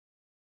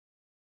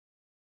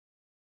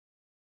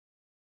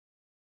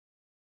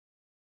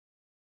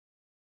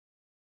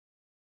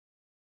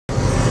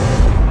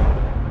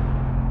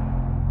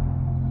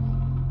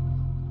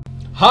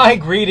Hi,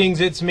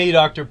 greetings. It's me,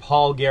 Dr.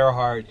 Paul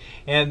Gerhardt,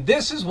 and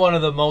this is one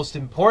of the most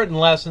important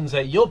lessons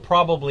that you'll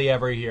probably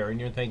ever hear. And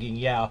you're thinking,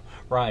 yeah,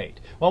 right.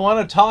 Well, I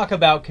want to talk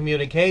about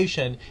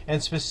communication,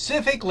 and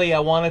specifically,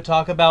 I want to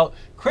talk about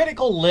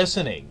critical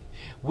listening.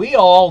 We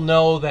all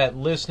know that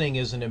listening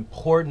is an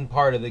important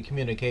part of the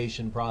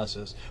communication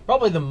process,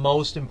 probably the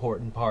most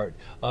important part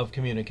of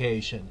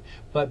communication.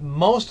 But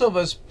most of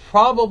us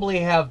probably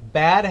have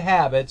bad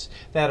habits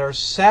that are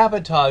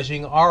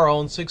sabotaging our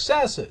own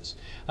successes.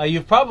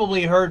 You've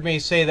probably heard me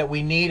say that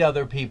we need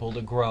other people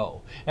to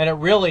grow, and it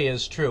really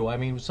is true. I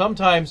mean,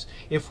 sometimes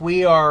if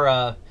we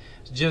are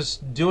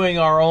just doing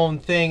our own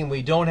thing and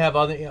we don't have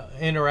other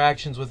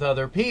interactions with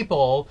other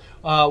people,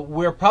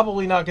 we're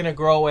probably not going to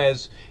grow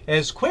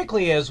as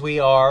quickly as we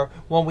are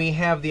when we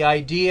have the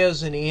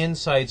ideas and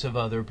insights of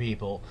other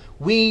people.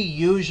 We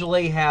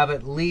usually have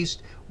at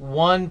least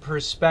one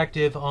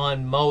perspective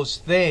on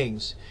most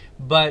things,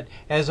 but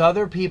as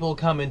other people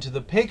come into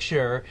the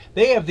picture,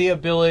 they have the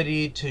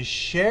ability to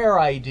share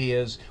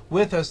ideas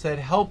with us that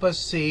help us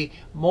see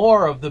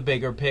more of the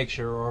bigger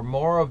picture or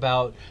more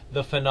about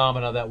the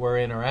phenomena that we're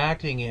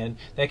interacting in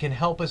that can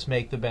help us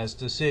make the best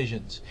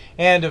decisions.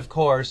 And of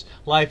course,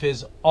 life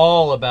is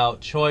all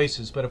about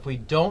choices, but if we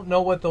don't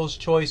know what those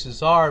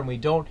choices are and we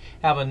don't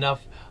have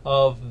enough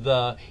of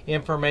the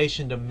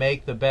information to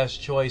make the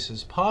best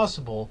choices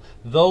possible,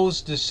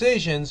 those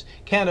decisions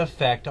can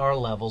affect our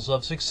levels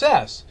of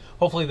success.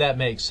 Hopefully that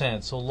makes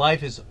sense. So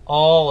life is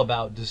all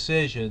about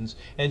decisions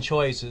and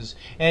choices,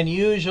 and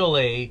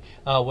usually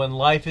when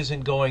life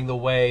isn't going the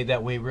way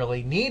that we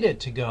really need it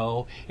to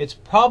go, it's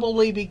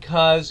probably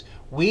because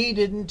we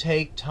didn't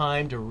take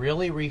time to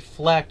really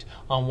reflect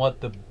on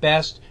what the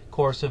best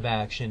course of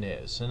action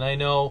is. And I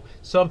know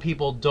some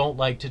people don't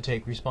like to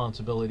take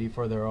responsibility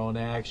for their own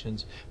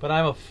actions, but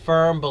I'm a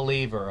firm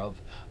believer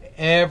of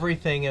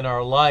everything in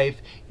our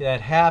life that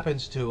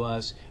happens to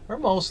us, or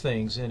most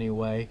things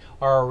anyway,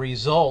 are a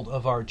result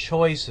of our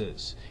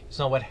choices. It's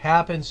not what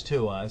happens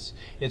to us,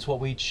 it's what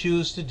we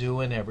choose to do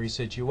in every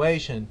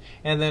situation.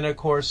 And then of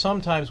course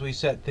sometimes we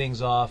set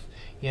things off,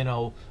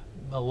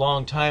 a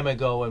long time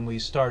ago, and we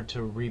start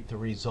to reap the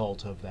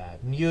result of that.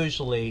 And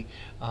usually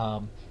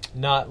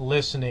not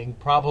listening,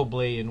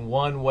 probably in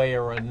one way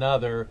or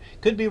another,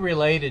 could be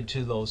related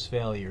to those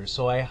failures.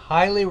 So I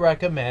highly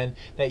recommend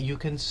that you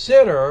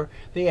consider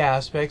the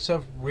aspects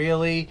of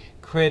really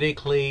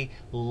critically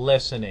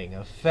listening,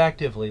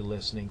 effectively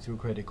listening through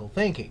critical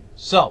thinking.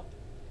 So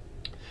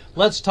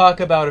let's talk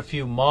about a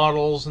few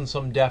models and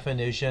some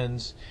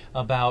definitions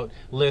about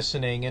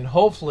listening, and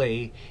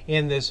hopefully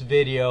in this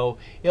video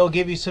it'll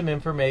give you some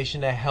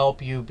information to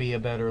help you be a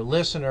better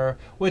listener,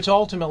 which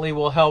ultimately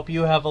will help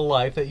you have a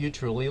life that you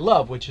truly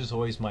love, which is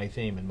always my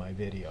theme in my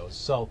videos.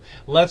 So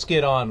let's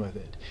get on with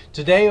it.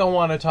 Today I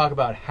want to talk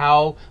about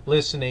how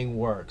listening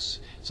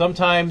works.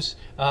 Sometimes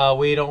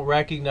we don't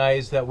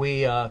recognize that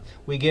we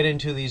get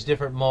into these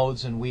different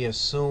modes and we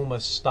assume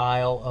a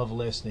style of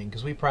listening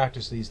because we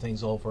practice these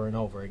things over and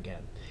over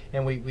again.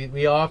 And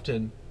we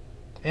often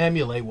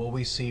emulate what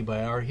we see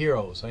by our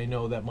heroes. I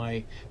know that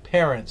my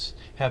parents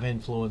have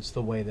influenced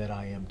the way that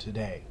I am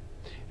today.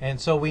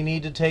 And so we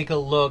need to take a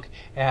look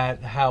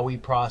at how we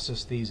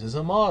process these as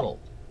a model.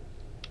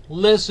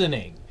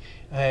 Listening.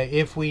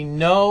 If we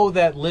know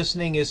that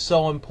listening is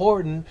so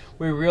important,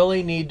 we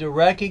really need to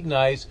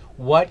recognize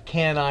what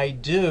can I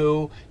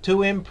do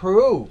to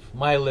improve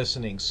my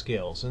listening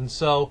skills. And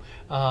so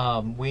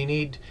we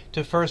need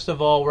to first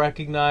of all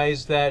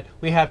recognize that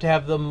we have to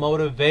have the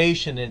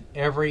motivation in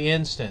every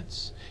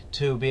instance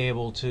to be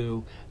able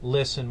to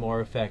listen more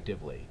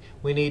effectively.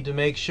 We need to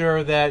make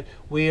sure that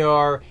we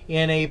are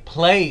in a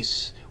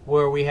place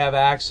where we have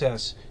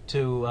access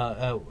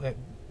to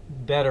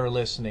better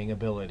listening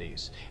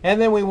abilities. And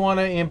then we want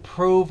to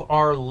improve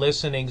our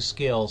listening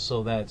skills.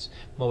 So that's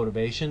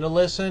motivation to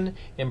listen,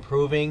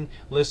 improving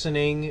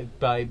listening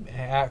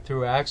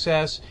through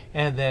access,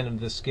 and then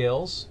the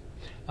skills.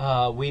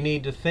 We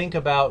need to think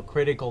about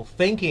critical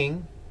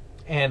thinking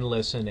and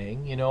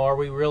listening. Are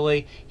we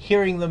really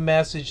hearing the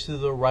message through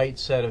the right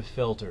set of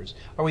filters?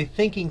 Are we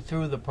thinking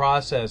through the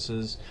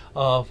processes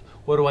of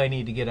what do I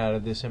need to get out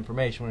of this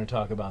information? We're going to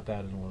talk about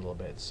that in a little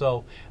bit.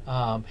 So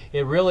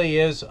it really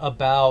is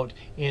about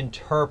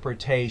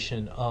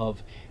interpretation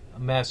of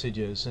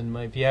messages. And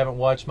if you haven't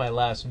watched my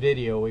last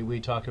video, we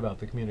talked about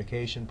the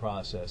communication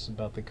process,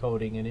 about the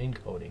coding and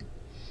encoding.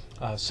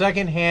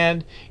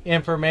 Secondhand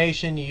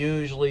information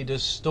usually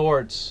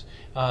distorts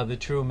the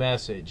true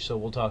message, so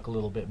we'll talk a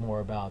little bit more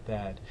about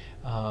that.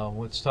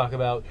 Let's talk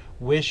about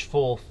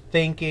wishful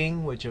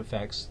thinking, which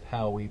affects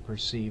how we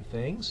perceive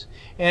things,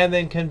 and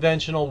then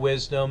conventional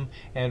wisdom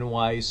and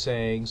wise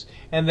sayings,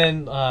 and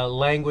then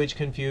language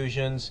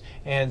confusions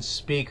and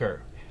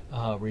speaker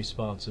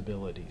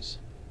responsibilities.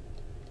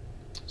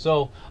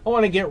 So I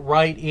want to get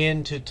right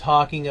into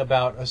talking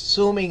about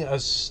assuming a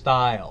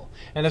style.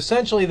 And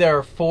essentially there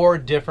are 4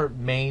 different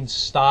main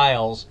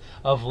styles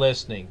of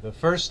listening. The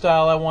first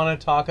style I want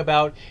to talk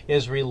about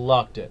is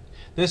reluctant.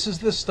 This is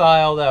the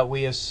style that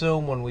we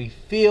assume when we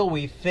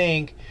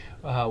think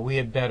we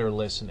had better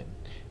listening.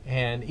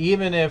 And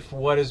even if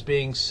what is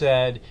being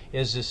said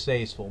is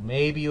distasteful,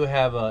 maybe you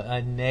have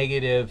a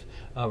negative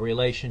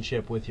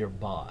relationship with your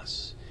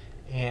boss,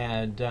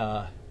 and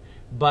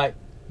but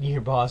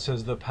your boss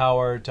has the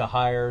power to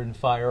hire and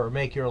fire or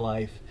make your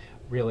life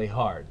really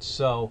hard.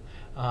 So,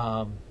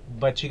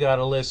 but you got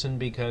to listen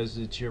because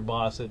it's your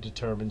boss that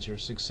determines your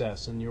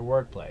success in your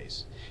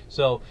workplace.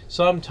 So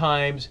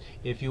sometimes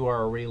if you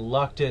are a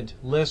reluctant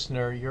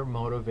listener, your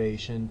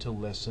motivation to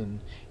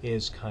listen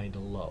is kind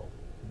of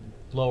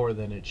lower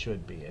than it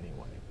should be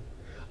anyway.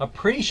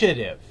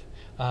 Appreciative.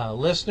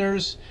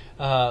 Listeners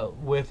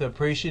with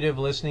appreciative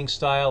listening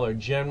style are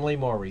generally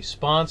more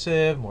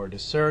responsive, more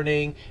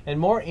discerning, and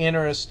more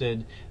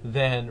interested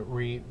than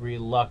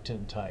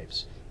reluctant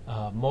types.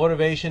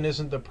 Motivation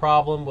isn't the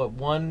problem, but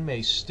one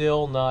may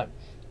still not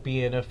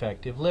be an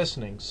effective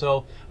listening.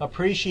 So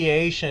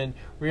appreciation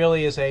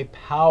really is a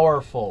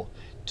powerful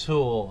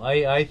tool.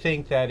 I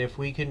think that if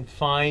we can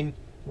find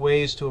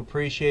ways to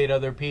appreciate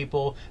other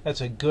people,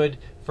 that's a good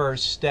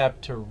first step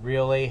to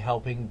really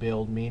helping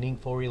build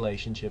meaningful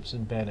relationships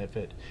and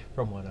benefit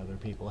from what other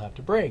people have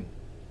to bring.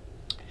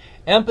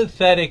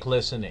 Empathetic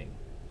listening.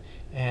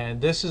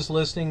 And this is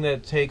listening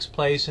that takes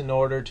place in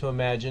order to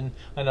imagine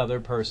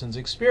another person's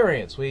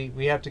experience.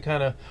 We have to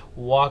kind of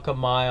walk a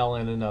mile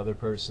in another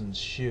person's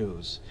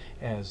shoes,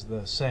 as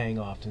the saying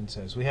often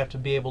says. We have to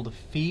be able to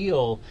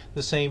feel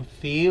the same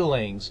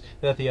feelings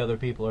that the other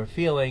people are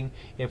feeling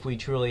if we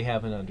truly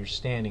have an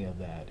understanding of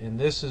that. And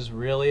this is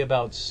really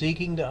about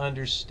seeking to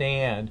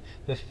understand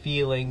the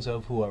feelings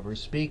of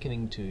whoever's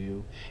speaking to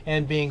you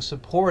and being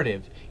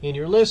supportive in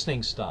your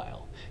listening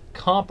style.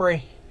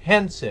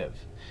 Comprehensive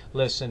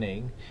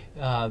listening.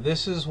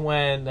 This is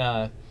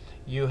when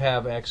you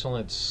have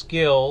excellent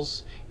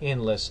skills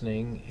in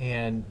listening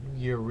and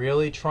you're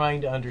really trying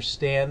to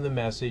understand the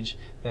message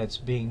that's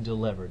being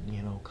delivered,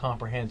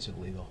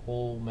 comprehensively, the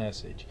whole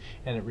message.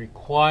 And it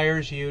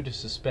requires you to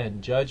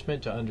suspend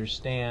judgment to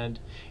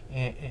understand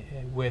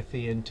with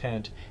the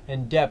intent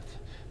and depth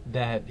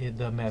that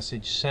the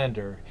message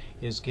sender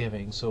is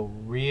giving. So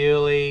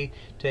really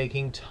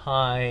taking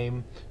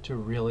time to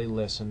really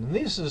listen. And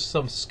these are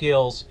some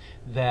skills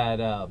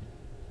that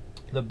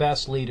the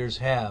best leaders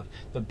have.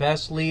 The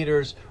best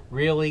leaders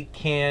really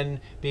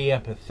can be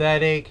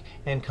empathetic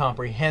and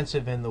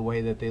comprehensive in the way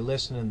that they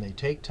listen, and they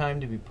take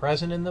time to be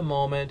present in the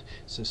moment,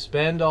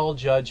 suspend all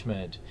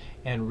judgment,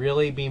 and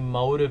really be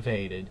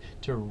motivated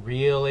to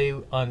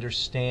really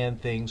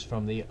understand things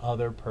from the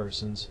other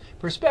person's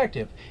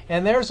perspective.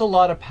 And there's a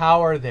lot of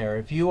power there.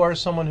 If you are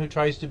someone who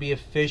tries to be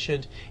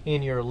efficient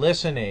in your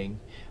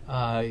listening,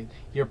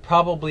 you're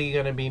probably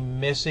going to be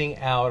missing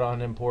out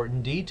on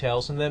important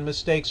details, and then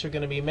mistakes are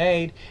going to be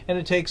made, and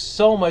it takes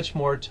so much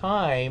more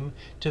time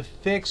to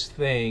fix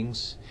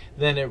things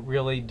than it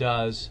really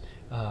does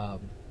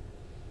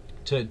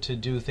to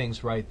do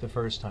things right the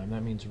first time.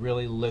 That means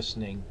really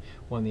listening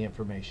when the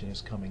information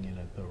is coming in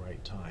at the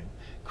right time.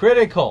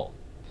 Critical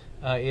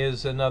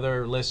is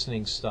another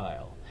listening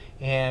style.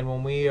 And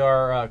when we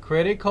are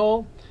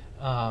critical,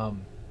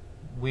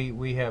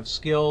 we have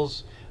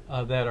skills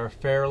that are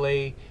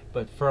fairly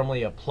but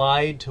firmly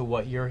applied to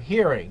what you're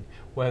hearing,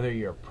 whether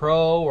you're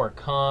pro or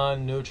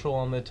con, neutral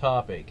on the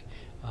topic.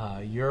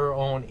 Your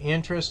own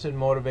interest and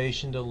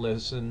motivation to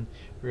listen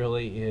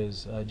really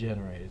is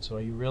generated. So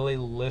are you really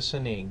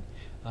listening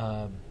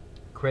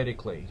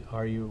critically?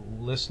 Are you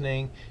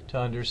listening to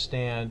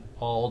understand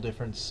all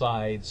different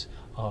sides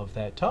of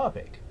that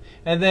topic?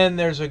 And then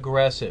there's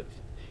aggressive.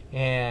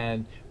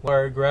 And when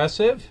you're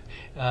aggressive,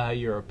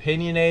 you're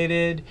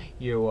opinionated,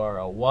 you are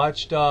a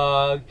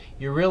watchdog,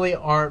 you really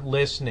aren't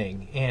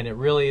listening, and it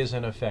really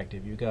isn't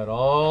effective. You've got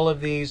all of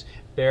these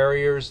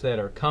barriers that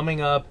are coming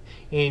up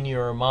in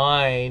your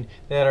mind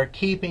that are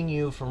keeping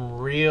you from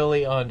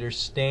really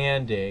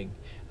understanding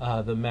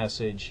the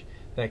message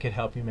that could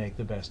help you make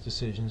the best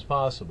decisions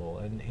possible.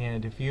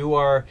 And if you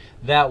are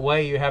that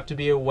way, you have to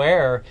be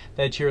aware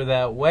that you're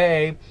that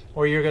way,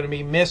 or you're going to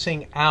be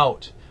missing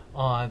out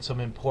on some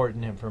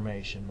important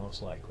information,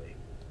 most likely.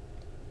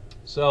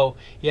 So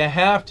you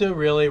have to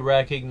really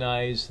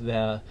recognize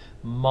the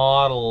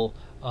model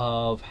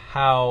of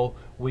how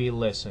we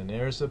listen.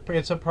 It's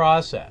a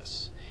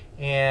process,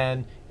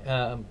 and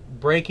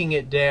breaking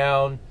it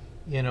down,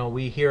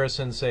 we hear a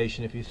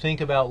sensation. If you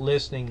think about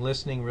listening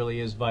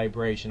really is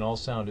vibration. All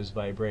sound is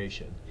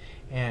vibration.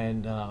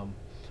 And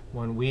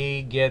when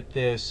we get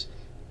this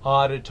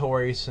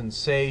auditory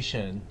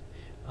sensation,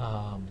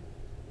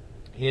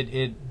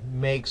 it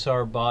makes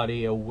our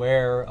body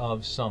aware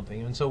of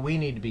something. And so we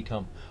need to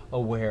become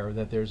aware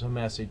that there's a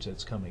message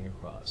that's coming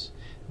across.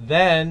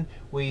 Then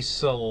we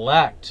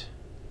select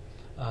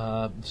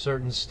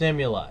certain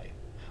stimuli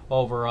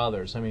over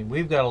others. I mean,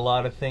 we've got a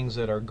lot of things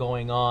that are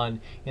going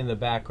on in the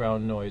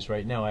background noise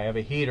right now. I have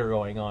a heater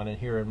going on in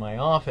here in my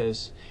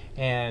office,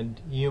 and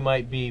you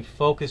might be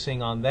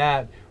focusing on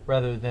that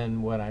rather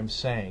than what I'm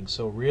saying.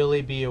 So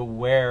really be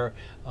aware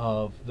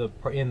of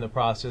in the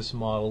process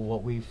model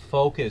what we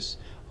focus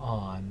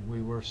on.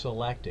 We were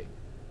selecting.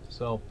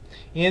 So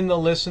in the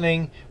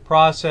listening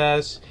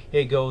process,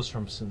 it goes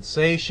from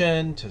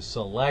sensation to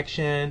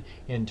selection,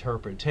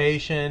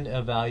 interpretation,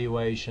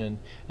 evaluation,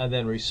 and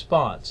then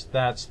response.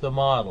 That's the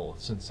model.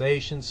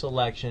 Sensation,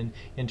 selection,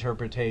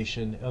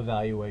 interpretation,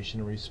 evaluation,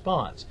 and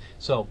response.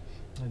 So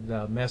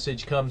the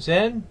message comes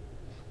in,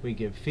 we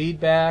give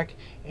feedback,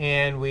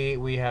 and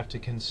we have to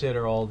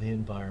consider all the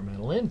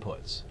environmental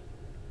inputs.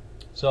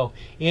 So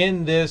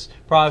in this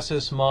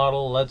process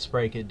model, let's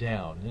break it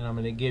down. And I'm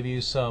going to give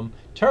you some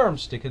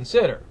terms to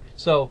consider.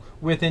 So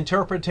with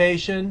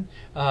interpretation,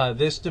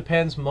 this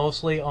depends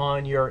mostly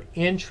on your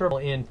internal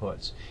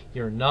inputs,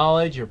 your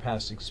knowledge, your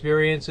past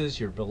experiences,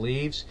 your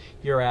beliefs,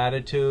 your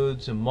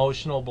attitudes,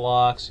 emotional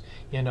blocks.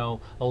 You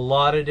know, a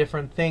lot of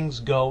different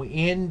things go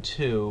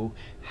into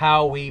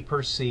how we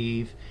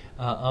perceive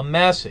a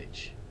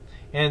message.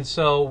 And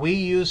so we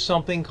use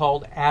something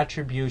called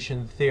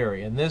attribution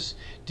theory, and this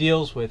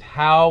deals with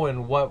how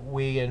and what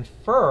we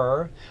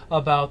infer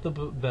about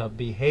the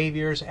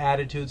behaviors,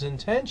 attitudes,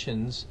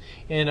 intentions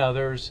in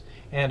others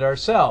and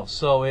ourselves.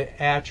 So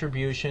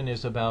attribution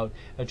is about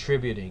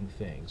attributing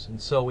things.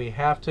 And so we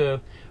have to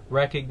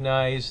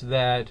recognize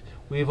that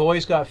we've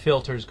always got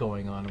filters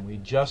going on, and we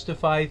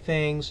justify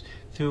things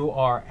through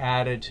our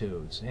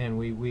attitudes, and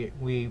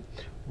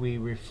we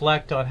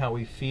reflect on how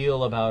we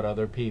feel about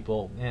other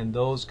people, and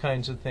those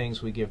kinds of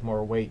things we give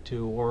more weight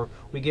to or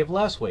we give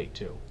less weight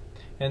to.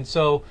 And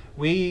so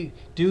we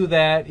do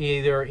that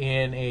either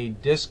in a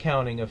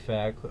discounting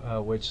effect,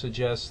 which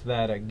suggests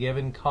that a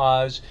given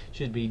cause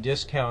should be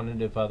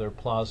discounted if other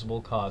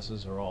plausible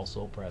causes are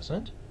also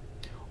present,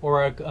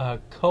 or a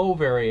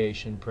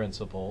covariation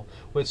principle,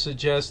 which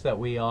suggests that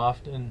we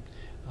often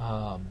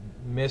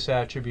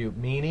misattribute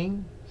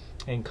meaning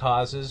and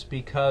causes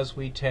because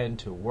we tend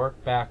to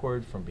work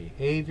backward from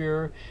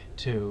behavior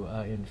to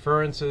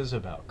inferences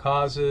about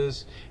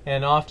causes,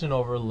 and often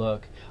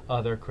overlook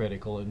other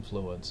critical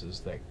influences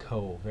that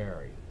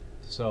co-vary.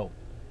 So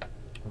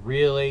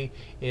really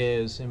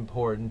is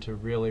important to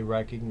really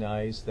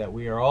recognize that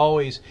we are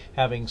always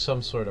having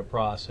some sort of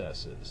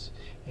processes,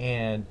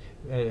 and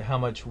how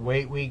much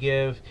weight we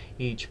give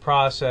each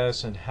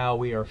process and how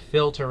we are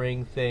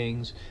filtering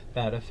things,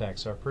 that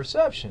affects our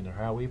perception or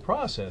how we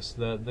process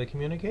the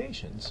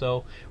communication.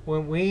 So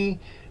when we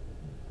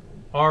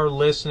are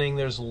listening,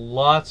 there's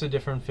lots of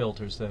different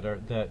filters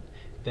that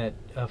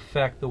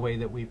affect the way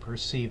that we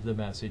perceive the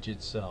message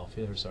itself.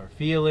 There's our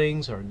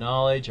feelings, our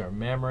knowledge, our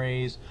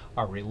memories,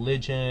 our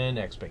religion,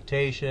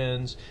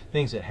 expectations,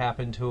 things that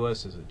happened to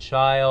us as a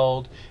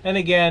child, and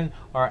again,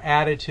 our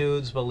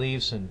attitudes,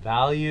 beliefs, and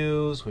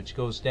values, which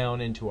goes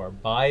down into our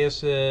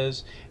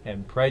biases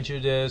and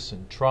prejudice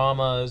and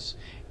traumas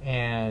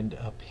and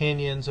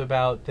opinions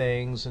about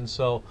things. And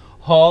so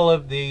all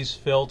of these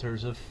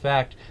filters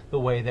affect the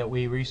way that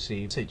we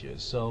receive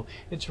messages. So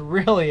it's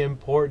really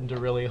important to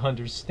really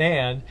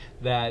understand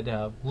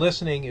that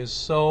listening is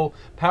so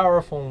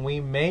powerful, and we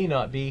may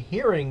not be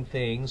hearing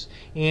things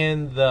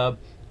in the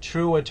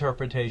true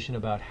interpretation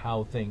about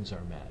how things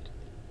are meant.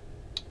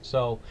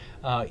 So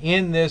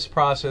in this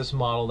process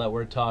model that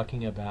we're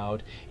talking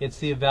about, it's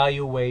the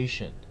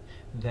evaluation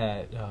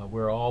that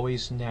we're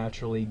always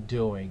naturally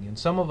doing, and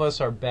some of us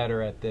are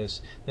better at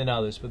this than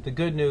others, but the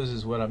good news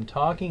is what I'm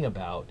talking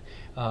about,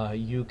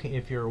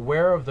 if you're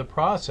aware of the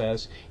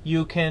process,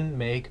 you can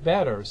make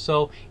better.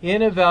 So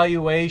in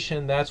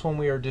evaluation, that's when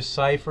we are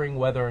deciphering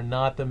whether or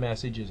not the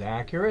message is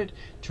accurate,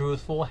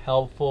 truthful,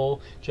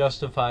 helpful,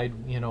 justified,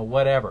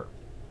 whatever.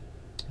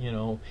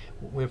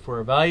 If we're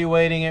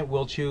evaluating it,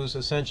 we'll choose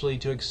essentially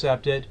to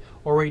accept it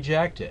or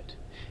reject it.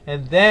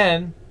 And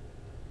then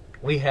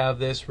we have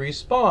this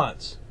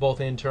response,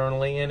 both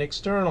internally and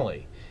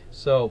externally.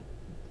 So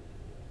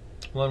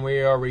when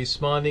we are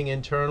responding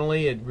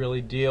internally, it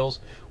really deals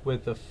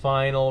with the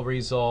final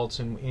results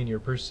in your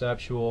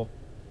perceptual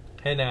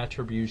and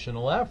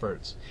attributional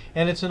efforts.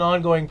 And it's an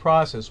ongoing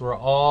process. We're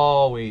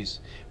always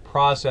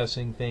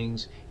processing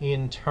things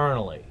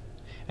internally.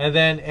 And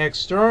then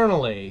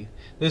externally,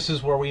 this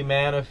is where we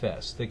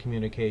manifest the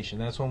communication.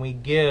 That's when we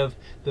give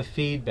the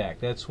feedback.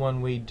 That's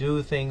when we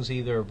do things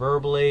either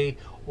verbally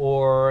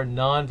or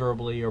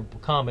non-verbally, or a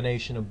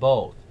combination of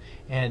both.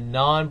 And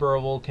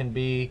non-verbal can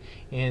be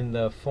in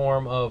the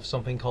form of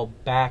something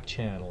called back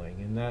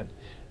channeling, and that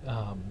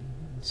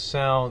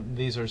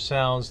these are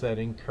sounds that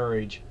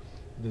encourage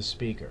the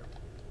speaker.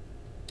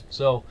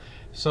 So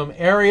some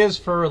areas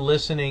for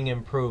listening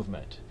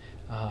improvement.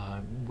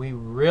 We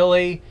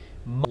really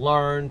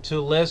learn to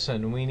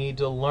listen. We need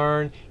to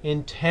learn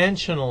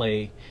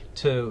intentionally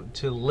to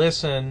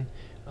listen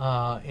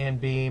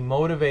and be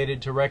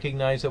motivated to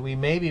recognize that we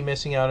may be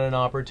missing out on an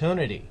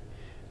opportunity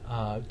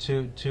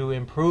to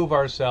improve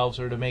ourselves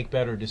or to make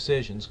better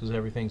decisions, because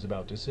everything's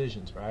about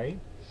decisions, right?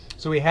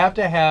 So we have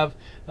to have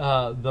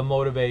the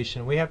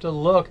motivation. We have to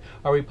look,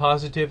 are we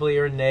positively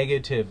or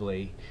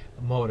negatively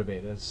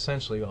motivated? That's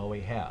essentially all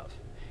we have.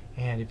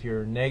 And if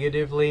you're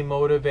negatively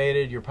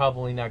motivated, you're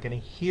probably not going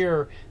to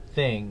hear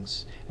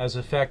things as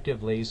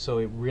effectively. So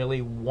it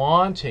really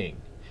wanting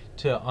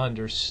to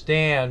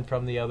understand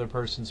from the other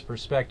person's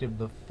perspective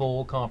the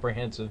full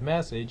comprehensive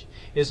message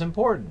is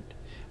important.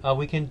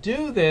 We can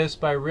do this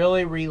by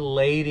really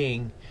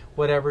relating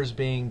whatever's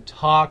being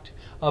talked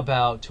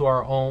about to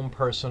our own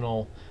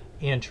personal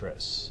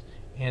interests.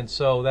 And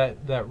so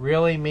that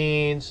really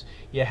means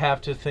you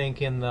have to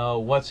think in the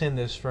what's in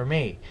this for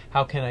me?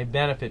 How can I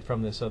benefit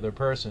from this other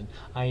person?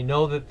 I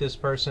know that this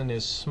person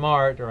is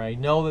smart, or I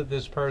know that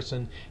this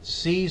person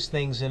sees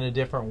things in a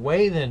different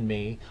way than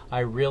me.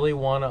 I really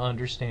want to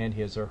understand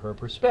his or her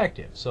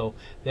perspective. So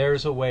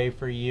there's a way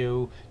for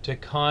you to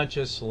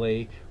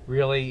consciously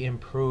really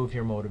improve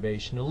your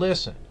motivation to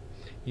listen.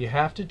 You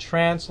have to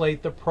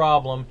translate the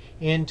problem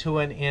into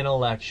an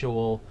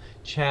intellectual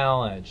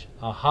challenge.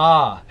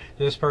 Aha,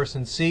 this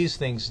person sees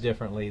things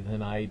differently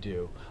than I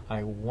do.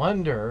 I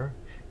wonder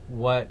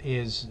what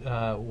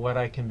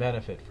I can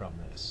benefit from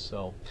this.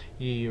 So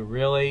you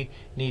really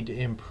need to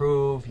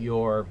improve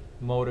your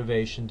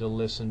motivation to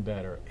listen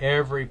better.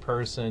 Every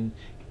person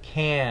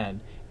can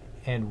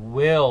and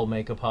will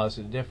make a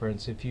positive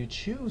difference if you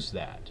choose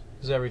that,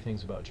 because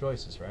everything's about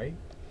choices, right?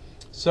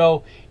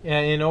 So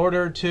in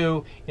order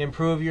to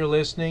improve your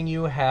listening,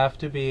 you have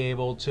to be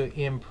able to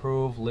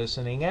improve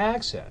listening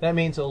access. That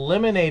means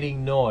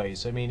eliminating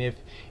noise. I mean,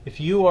 if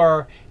you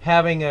are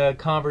having a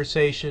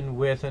conversation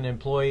with an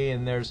employee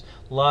and there's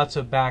lots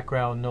of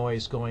background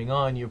noise going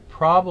on, you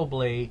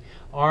probably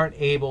aren't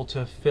able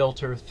to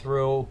filter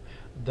through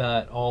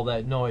all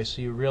that noise.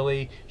 So you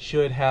really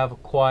should have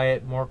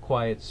a more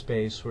quiet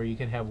space where you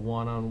can have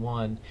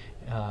one-on-one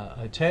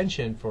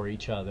attention for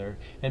each other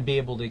and be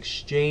able to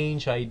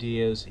exchange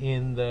ideas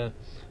in the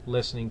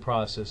listening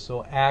process.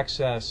 So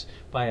access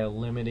by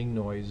limiting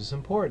noise is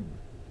important.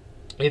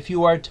 If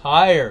you are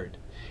tired,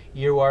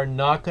 you are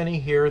not going to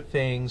hear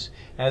things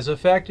as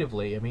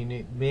effectively. I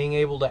mean, being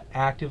able to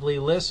actively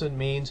listen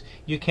means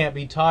you can't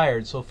be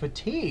tired. So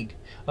fatigue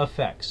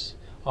affects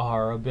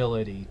our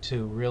ability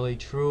to really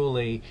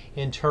truly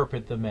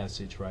interpret the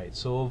message right.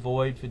 So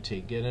avoid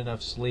fatigue. Get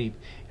enough sleep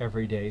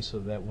every day so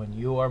that when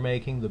you are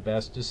making the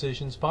best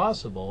decisions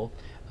possible,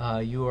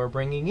 you are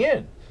bringing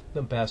in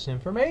the best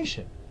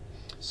information.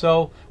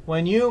 So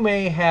when you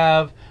may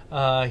have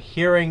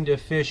hearing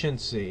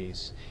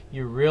deficiencies,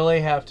 you really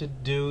have to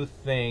do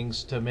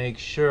things to make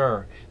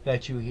sure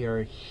that you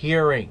are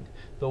hearing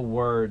the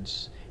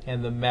words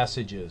and the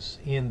messages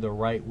in the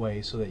right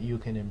way so that you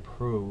can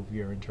improve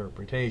your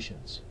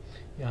interpretations.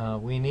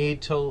 We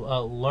need to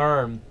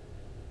learn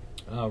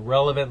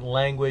relevant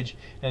language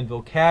and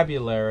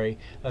vocabulary,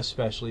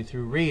 especially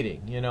through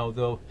reading. You know,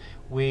 though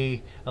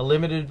a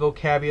limited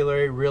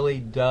vocabulary really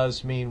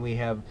does mean we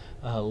have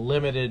a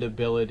limited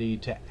ability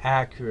to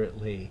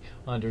accurately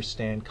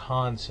understand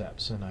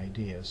concepts and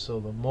ideas. So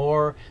the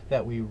more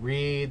that we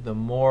read, the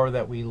more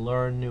that we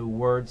learn new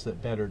words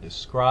that better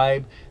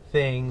describe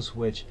things,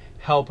 which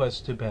help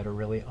us to better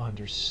really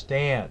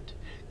understand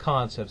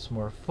concepts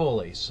more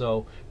fully.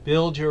 So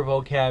build your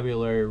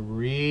vocabulary,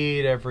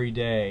 read every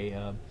day.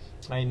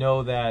 I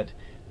know that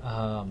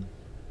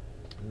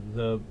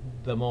the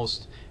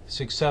most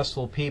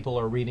successful people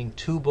are reading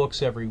 2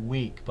 books every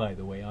week, by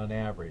the way, on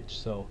average.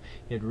 So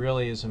it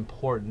really is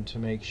important to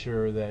make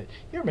sure that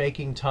you're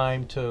making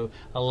time to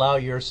allow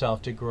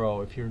yourself to grow.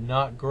 If you're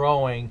not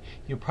growing,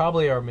 you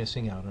probably are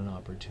missing out on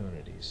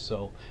opportunities.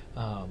 So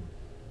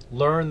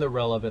learn the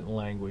relevant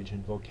language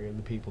and vocabulary of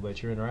the people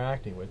that you're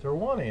interacting with or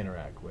want to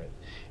interact with.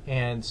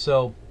 And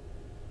so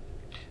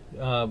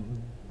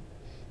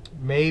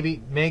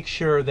maybe make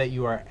sure that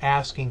you are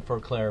asking for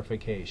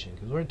clarification,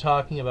 because we're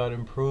talking about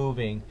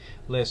improving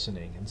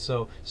listening. And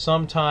so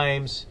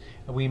sometimes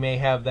we may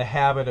have the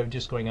habit of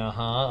just going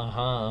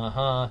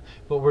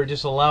but we're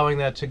just allowing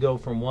that to go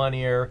from one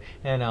ear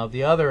and out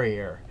the other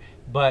ear.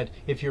 But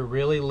if you're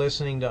really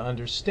listening to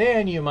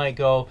understand, you might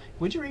go,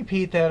 would you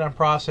repeat that? I'm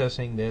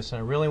processing this, and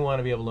I really want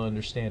to be able to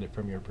understand it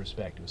from your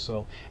perspective.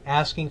 So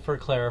asking for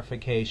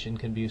clarification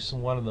can be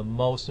one of the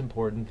most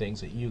important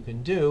things that you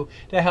can do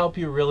to help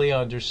you really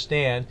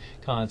understand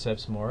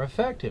concepts more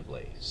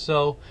effectively.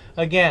 So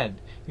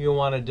again, you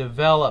want to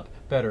develop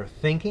better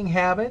thinking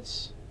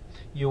habits.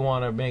 You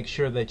want to make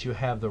sure that you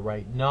have the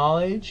right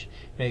knowledge.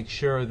 Make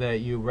sure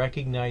that you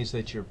recognize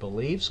that your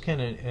beliefs can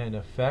have an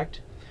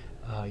effect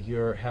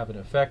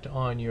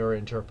on your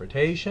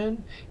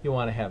interpretation. You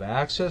want to have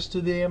access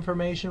to the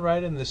information,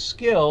 right, and the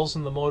skills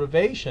and the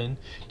motivation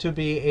to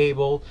be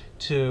able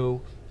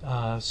to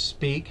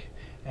speak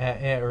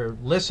or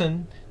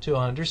listen to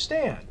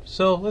understand.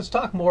 So let's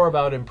talk more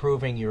about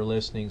improving your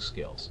listening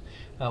skills.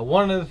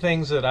 One of the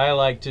things that I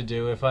like to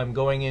do if I'm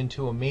going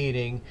into a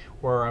meeting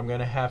where I'm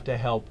going to have to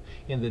help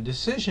in the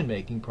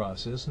decision-making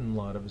process, and a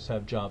lot of us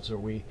have jobs where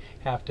we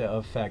have to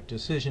affect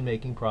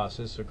decision-making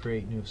process or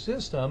create new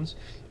systems,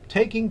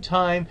 taking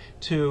time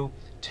to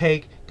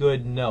take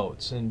good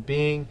notes and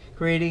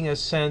creating a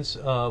sense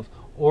of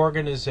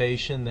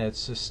organization that's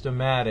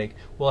systematic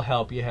will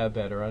help you have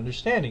better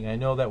understanding. I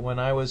know that when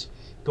I was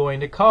going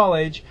to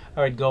college,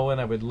 I would go and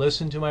I would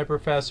listen to my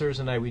professors,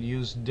 and I would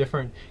use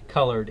different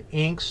colored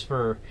inks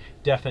for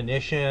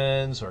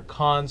definitions or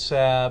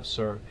concepts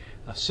or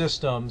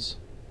systems.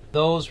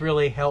 Those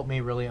really help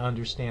me really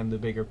understand the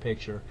bigger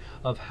picture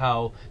of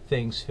how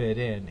things fit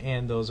in.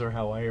 And those are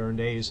how I earned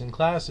A's in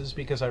classes,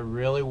 because I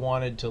really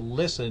wanted to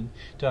listen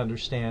to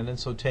understand. And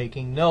so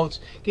taking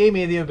notes gave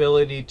me the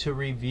ability to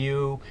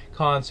review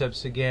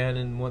concepts again.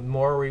 And the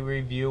more we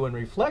review and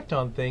reflect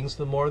on things,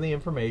 the more the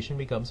information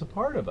becomes a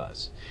part of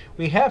us.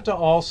 We have to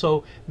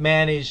also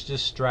manage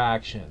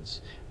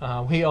distractions.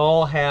 We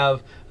all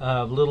have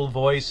little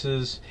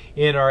voices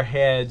in our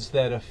heads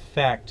that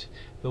affect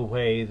the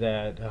way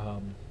that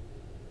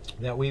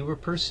we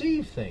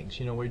perceive things.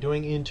 You know, we're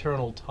doing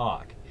internal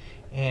talk.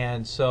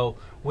 And so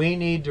we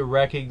need to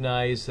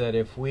recognize that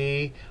if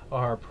we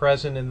are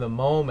present in the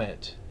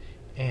moment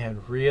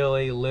and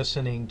really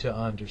listening to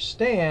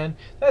understand,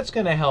 that's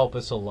going to help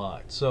us a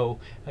lot. So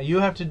you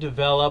have to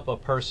develop a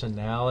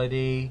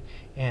personality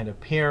and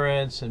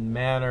appearance and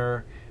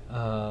manner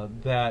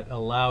that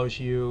allows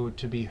you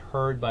to be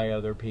heard by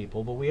other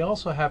people. But we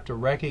also have to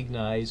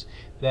recognize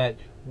that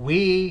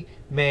we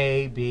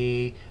may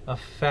be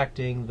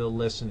affecting the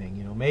listening.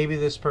 You know, maybe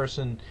this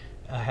person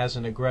has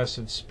an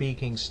aggressive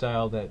speaking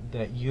style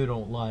that you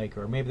don't like,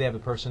 or maybe they have a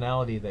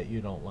personality that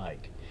you don't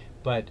like.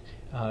 But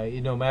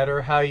no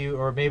matter how you,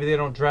 or maybe they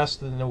don't dress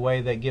in a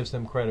way that gives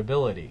them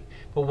credibility.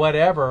 But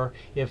whatever,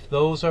 if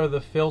those are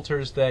the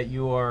filters that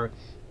you are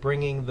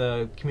bringing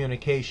the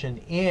communication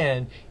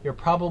in, you're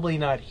probably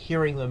not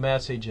hearing the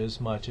message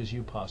as much as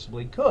you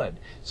possibly could.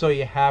 So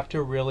you have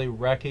to really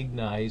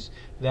recognize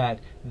that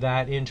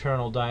that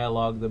internal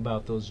dialogue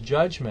about those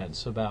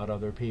judgments about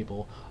other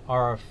people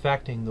are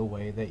affecting the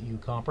way that you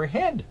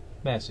comprehend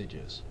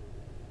messages.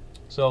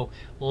 So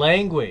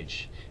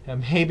language, and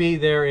maybe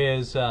there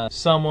is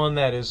someone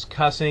that is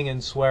cussing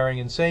and swearing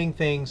and saying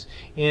things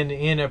in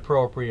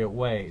inappropriate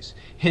ways.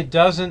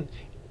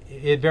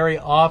 It very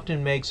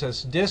often makes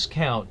us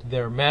discount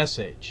their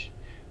message.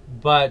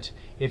 But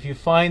if you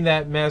find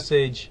that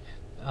message,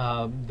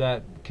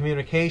 that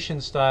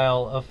communication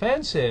style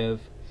offensive,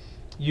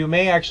 you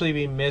may actually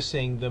be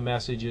missing the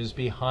messages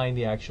behind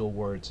the actual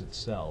words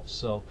itself.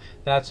 So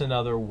that's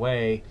another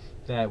way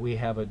that we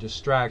have a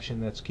distraction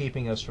that's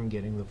keeping us from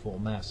getting the full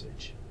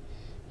message.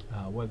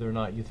 Whether or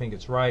not you think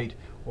it's right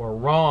or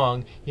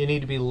wrong, you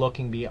need to be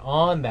looking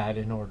beyond that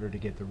in order to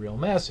get the real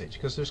message,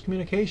 because there's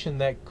communication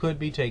that could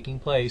be taking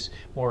place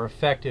more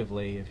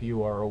effectively if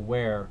you are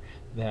aware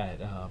that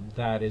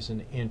that is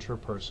an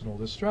interpersonal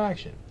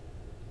distraction.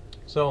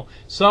 So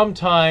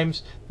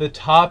sometimes the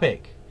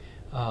topic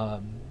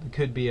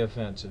could be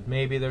offensive.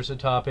 Maybe there's a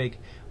topic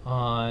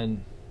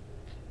on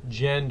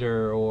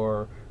gender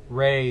or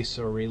race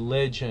or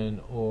religion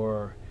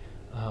or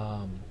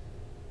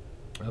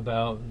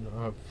about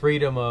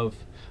freedom of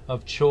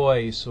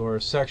choice or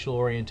sexual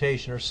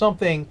orientation, or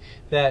something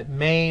that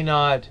may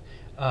not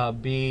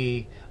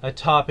be a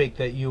topic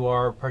that you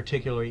are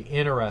particularly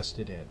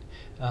interested in.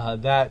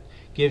 That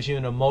gives you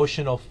an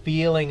emotional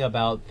feeling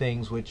about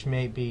things which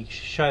may be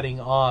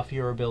shutting off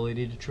your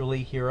ability to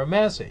truly hear a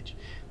message.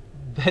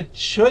 That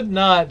should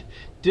not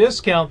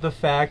discount the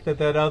fact that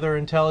that other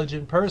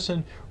intelligent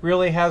person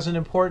really has an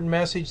important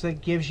message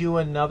that gives you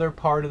another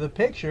part of the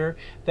picture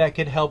that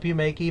could help you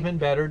make even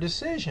better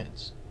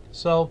decisions.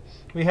 So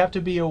we have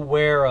to be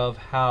aware of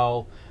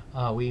how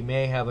we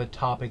may have a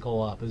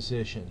topical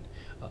opposition,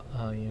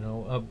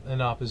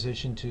 an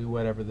opposition to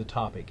whatever the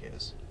topic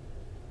is.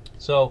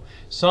 So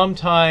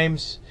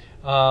sometimes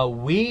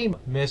we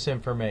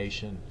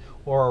misinformation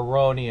or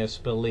erroneous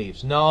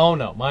beliefs. No,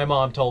 my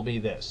mom told me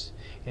this,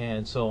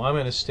 and so I'm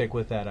going to stick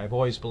with that. I've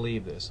always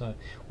believed this.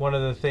 One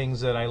of the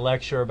things that I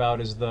lecture about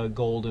is the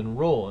golden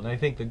rule, and I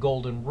think the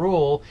golden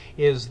rule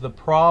is the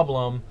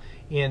problem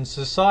in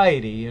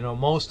society. You know,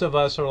 most of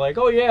us are like,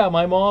 oh yeah,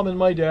 my mom and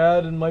my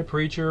dad and my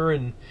preacher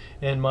and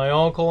my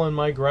uncle and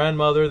my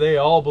grandmother, they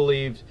all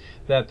believed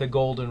that the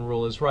golden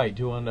rule is right.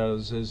 Do unto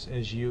others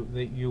as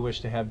you wish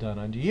to have done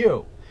unto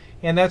you.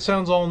 And that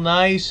sounds all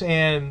nice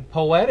and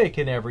poetic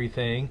and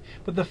everything,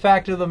 but the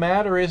fact of the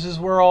matter is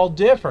we're all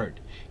different.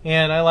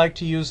 And I like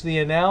to use the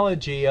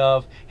analogy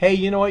of, hey,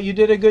 you know what, you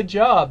did a good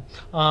job.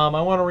 I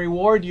want to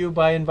reward you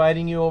by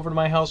inviting you over to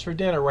my house for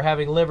dinner. We're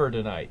having liver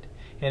tonight.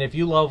 And if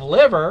you love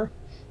liver,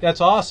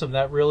 that's awesome.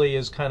 That really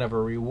is kind of a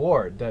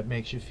reward. That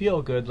makes you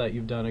feel good that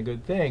you've done a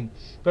good thing.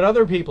 But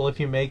other people, if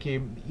you make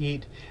him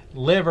eat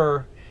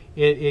liver,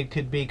 it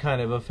could be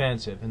kind of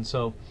offensive. And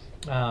so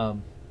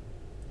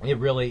it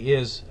really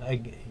is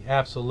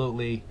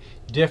absolutely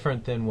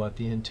different than what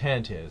the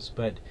intent is.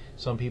 But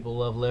some people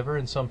love liver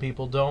and some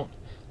people don't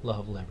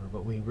love liver.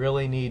 But we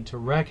really need to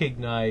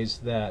recognize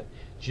that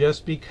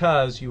just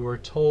because you were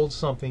told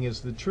something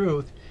is the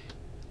truth,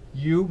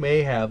 you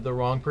may have the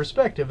wrong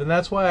perspective. And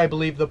that's why I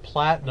believe the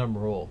platinum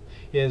rule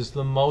is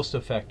the most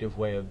effective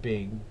way of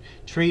being.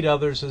 Treat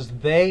others as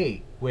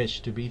they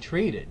wish to be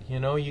treated. You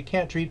know, you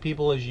can't treat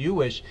people as you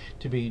wish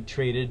to be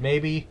treated.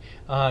 Maybe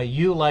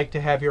you like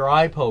to have your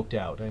eye poked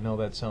out. I know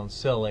that sounds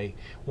silly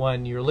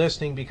when you're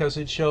listening, because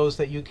it shows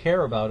that you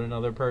care about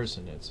another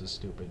person. It's a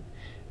stupid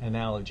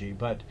analogy,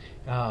 but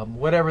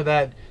whatever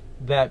that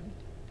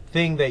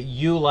thing that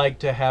you like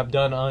to have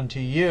done unto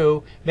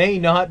you may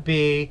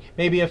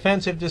be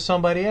offensive to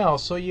somebody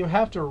else. So you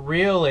have to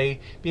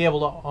really be able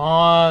to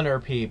honor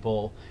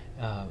people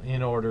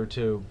in order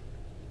to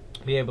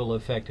be able to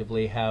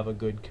effectively have a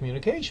good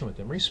communication with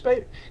them.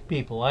 Respect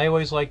people. I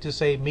always like to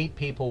say, meet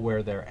people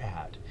where they're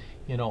at.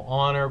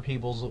 Honor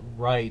people's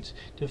rights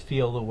to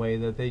feel the way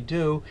that they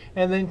do,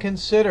 and then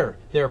consider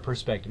their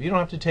perspective. You don't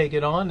have to take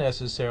it on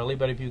necessarily,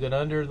 but if you can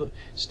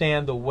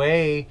understand the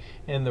way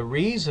and the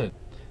reason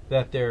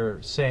that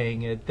they're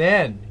saying it,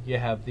 then you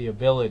have the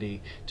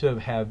ability to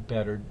have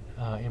better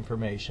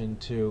information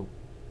to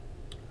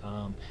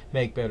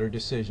make better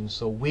decisions.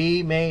 So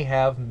we may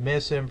have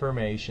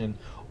misinformation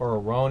or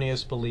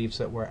erroneous beliefs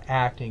that we're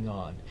acting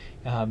on.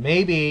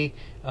 Maybe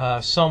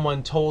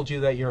someone told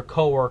you that your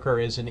coworker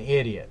is an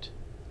idiot,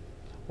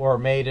 or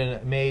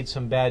made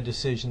some bad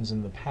decisions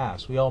in the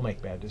past. We all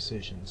make bad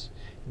decisions.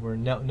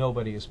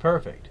 Nobody is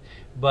perfect.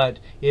 But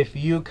if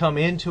you come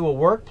into a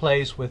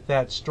workplace with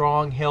that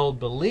strong-held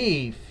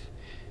belief,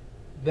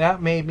 that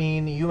may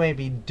mean you may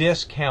be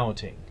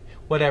discounting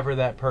whatever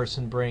that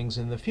person brings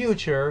in the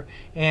future,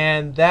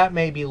 and that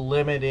may be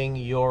limiting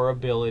your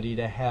ability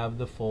to have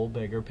the full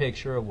bigger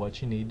picture of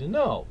what you need to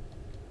know.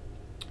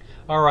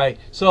 Alright,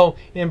 so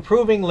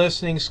improving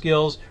listening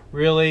skills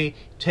really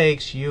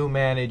takes you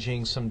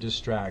managing some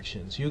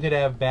distractions. You could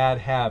have bad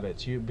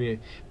habits.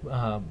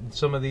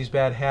 Some of these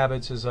bad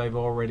habits, as I've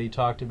already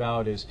talked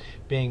about, is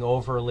being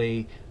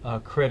overly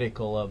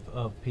critical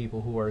of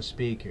people who are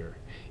speaking.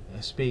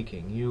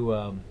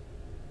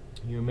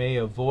 You may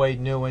avoid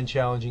new and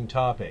challenging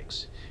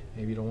topics.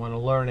 Maybe you don't want to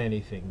learn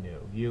anything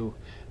new. You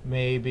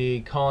may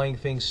be calling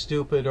things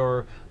stupid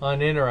or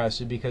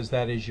uninterested because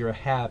that is your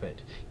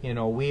habit.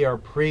 We are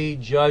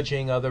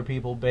prejudging other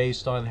people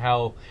based on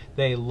how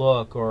they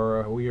look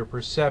or your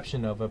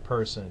perception of a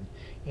person,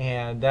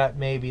 and that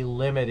may be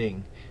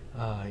limiting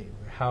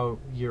how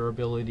your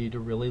ability to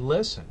really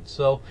listen.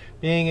 So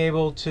being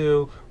able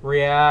to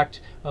react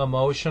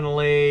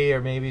emotionally,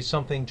 or maybe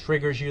something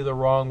triggers you the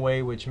wrong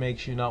way, which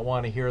makes you not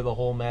want to hear the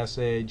whole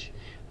message.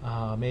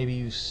 Maybe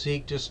you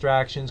seek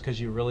distractions because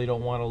you really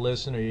don't want to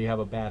listen, or you have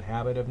a bad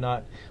habit of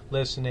not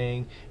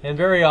listening. And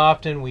very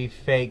often we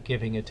fake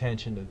giving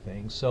attention to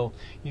things. So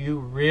you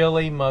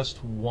really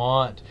must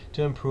want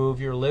to improve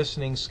your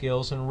listening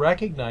skills and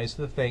recognize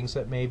the things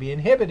that may be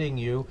inhibiting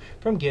you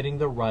from getting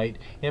the right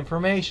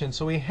information.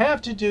 So we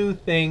have to do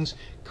things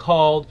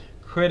called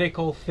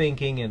critical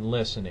thinking and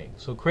listening.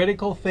 So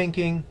critical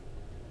thinking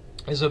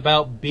is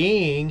about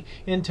being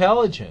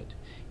intelligent,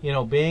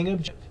 being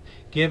objective,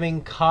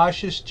 giving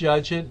cautious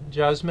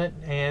judgment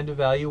and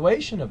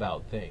evaluation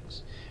about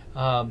things.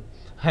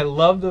 I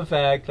love the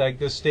fact that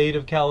the state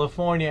of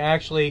California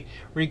actually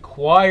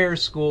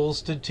requires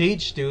schools to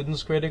teach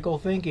students critical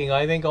thinking.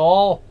 I think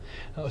all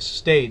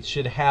states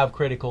should have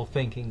critical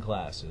thinking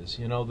classes.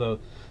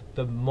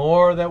 The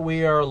more that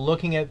we are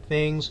looking at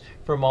things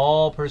from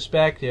all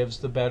perspectives,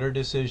 the better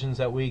decisions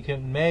that we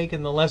can make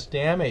and the less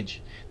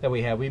damage that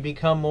we have. We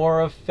become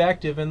more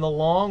effective in the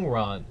long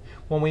run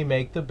when we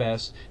make the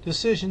best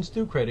decisions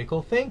through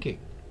critical thinking.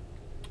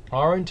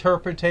 Our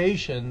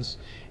interpretations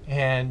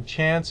and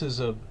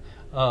chances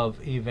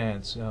of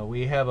events,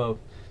 we have a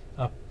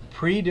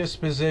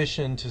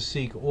predisposition to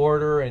seek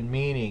order and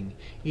meaning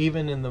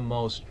even in the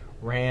most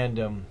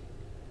random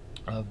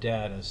of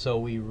data. So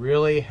we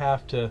really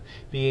have to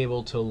be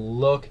able to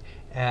look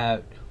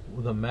at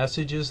the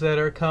messages that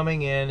are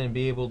coming in and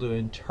be able to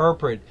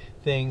interpret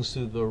things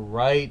through the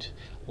right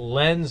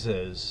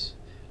lenses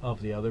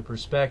of the other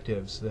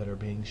perspectives that are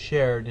being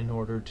shared in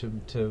order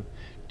to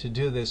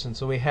do this. And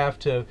so we have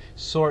to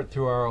sort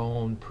through our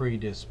own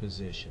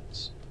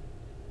predispositions.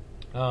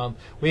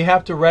 We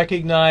have to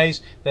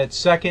recognize that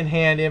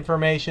secondhand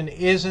information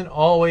isn't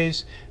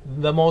always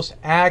the most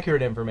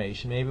accurate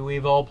information. Maybe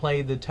we've all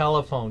played the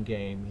telephone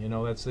game.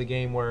 That's the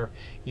game where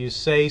you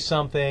say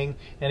something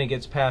and it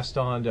gets passed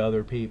on to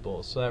other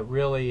people. So that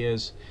really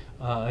is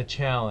a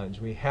challenge.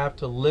 We have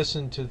to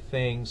listen to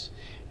things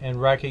and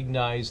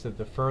recognize that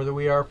the further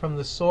we are from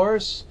the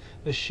source,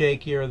 the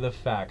shakier the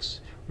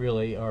facts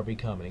really are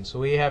becoming. So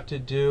we have to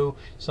do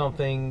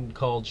something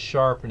called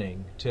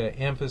sharpening to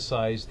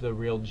emphasize the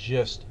real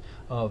gist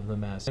of the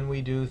message. And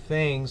we do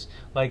things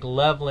like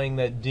leveling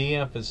that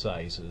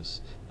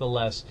de-emphasizes the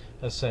less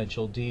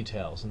essential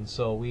details. And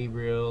so we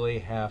really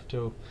have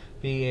to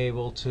be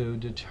able to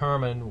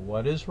determine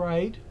what is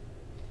right,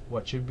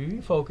 what should we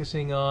be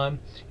focusing on,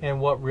 and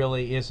what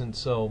really isn't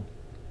so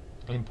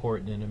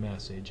important in a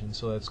message. And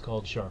so that's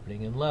called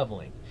sharpening and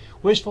leveling.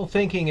 Wishful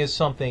thinking is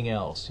something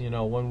else.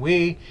 When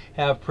we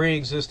have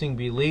pre-existing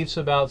beliefs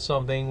about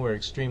something, we're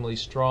extremely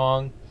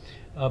strong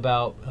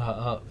about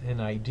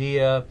an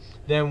idea,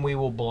 then we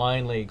will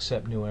blindly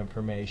accept new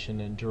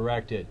information and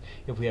direct it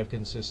if we have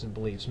consistent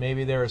beliefs.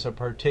 Maybe there is a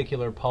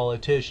particular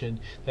politician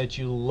that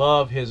you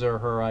love his or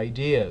her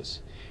ideas,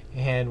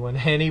 and when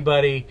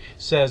anybody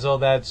says, oh,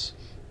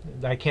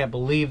 I can't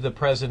believe the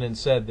president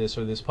said this,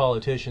 or this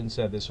politician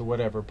said this, or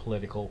whatever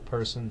political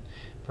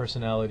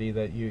personality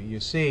that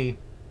you see,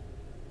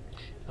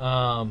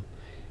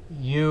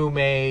 you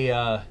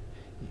may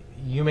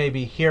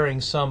be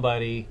hearing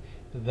somebody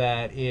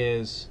that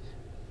is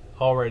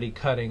already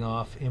cutting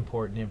off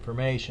important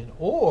information,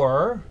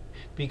 or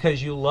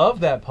because you love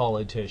that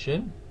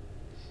politician,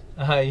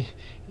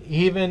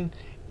 even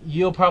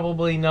you'll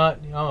probably not,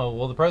 oh,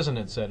 well, the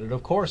president said it,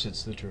 of course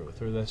it's the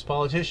truth, or this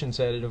politician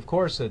said it, of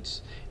course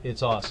it's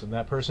awesome,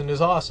 that person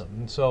is awesome.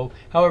 And so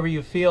however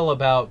you feel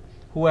about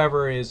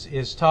whoever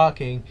is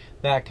talking,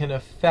 that can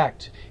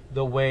affect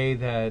the way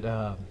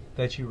that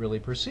that you really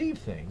perceive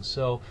things.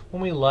 So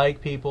when we like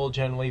people,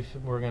 generally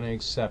we're going to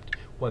accept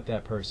what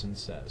that person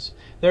says.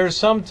 There are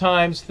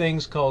sometimes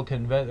things called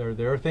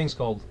there are things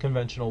called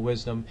conventional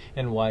wisdom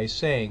and wise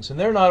sayings, and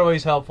they're not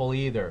always helpful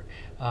either.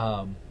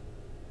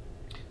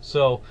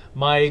 So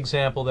my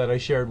example that I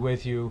shared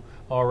with you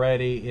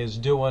already is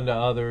do unto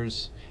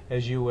others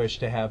as you wish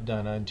to have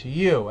done unto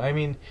you. I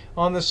mean,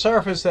 on the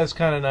surface that's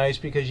kind of nice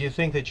because you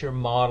think that you're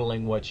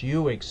modeling what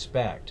you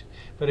expect.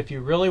 But if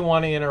you really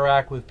want to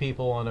interact with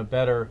people on a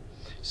better,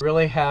 you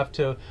really have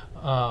to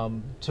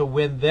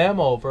win them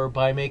over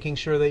by making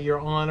sure that you're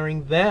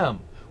honoring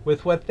them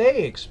with what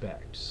they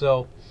expect.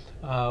 So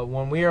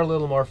when we are a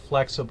little more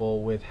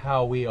flexible with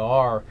how we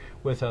are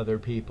with other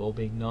people,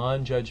 being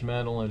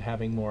non-judgmental and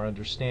having more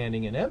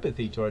understanding and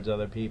empathy towards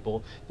other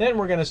people, then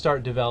we're going to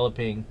start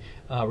developing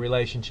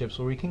relationships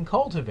where we can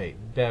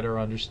cultivate better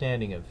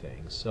understanding of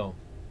things. So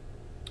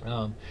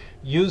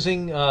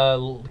using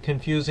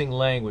confusing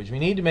language. We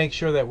need to make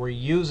sure that we're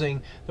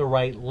using the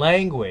right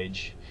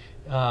language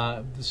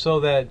so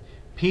that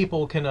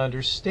people can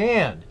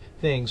understand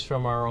things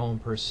from our own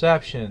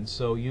perception.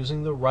 So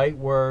using the right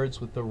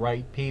words with the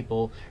right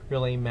people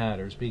really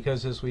matters,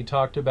 because as we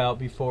talked about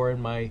before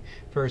in my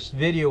first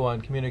video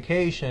on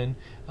communication,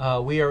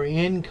 we are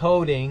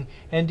encoding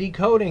and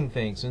decoding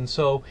things. And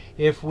so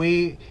if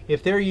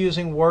they're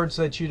using words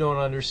that you don't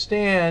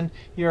understand,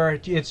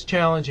 it's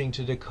challenging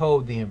to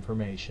decode the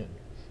information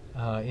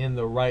in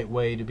the right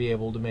way to be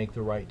able to make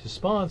the right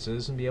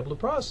responses and be able to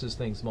process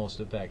things most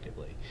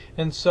effectively.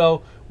 And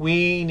so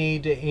we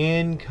need to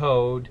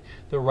encode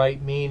the right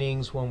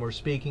meanings when we're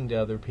speaking to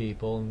other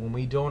people, and when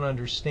we don't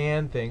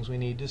understand things, we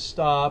need to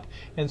stop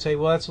and say,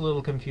 well, that's a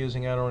little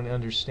confusing, I don't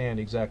understand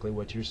exactly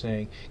what you're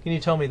saying, can you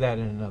tell me that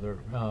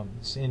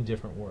in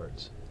different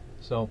words?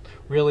 So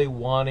really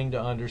wanting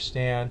to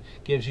understand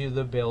gives you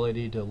the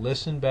ability to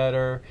listen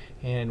better,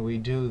 and we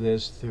do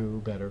this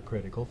through better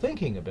critical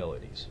thinking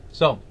abilities.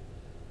 So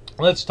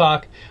let's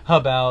talk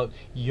about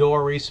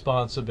your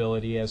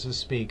responsibility as a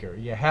speaker.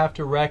 You have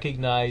to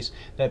recognize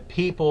that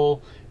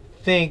people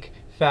think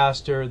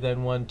faster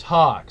than one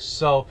talks.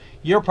 So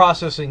you're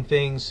processing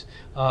things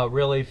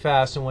really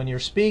fast, and when you're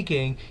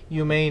speaking,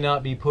 you may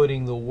not be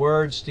putting the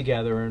words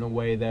together in a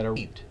way that are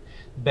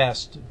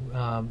best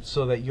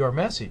so that your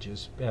message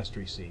is best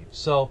received.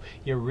 So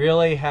you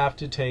really have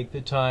to take the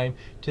time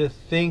to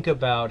think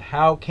about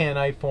how can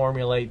I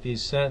formulate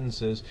these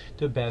sentences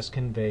to best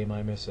convey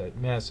my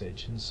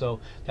message. And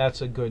so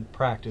that's a good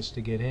practice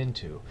to get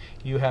into.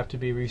 You have to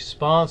be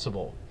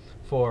responsible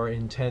for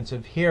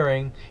intensive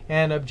hearing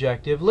and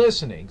objective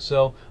listening.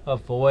 So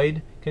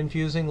avoid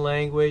confusing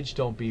language,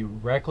 don't be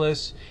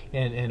reckless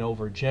and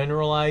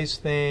overgeneralize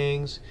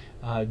things,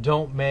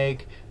 don't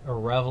make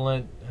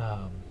irrelevant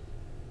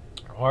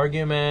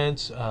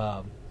arguments,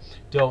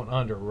 don't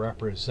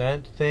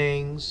underrepresent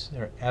things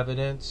or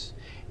evidence,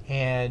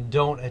 and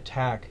don't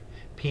attack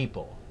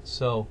people.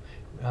 So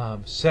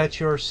set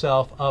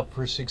yourself up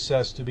for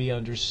success to be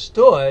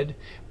understood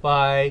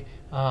by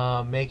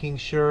making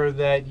sure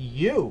that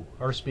you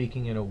are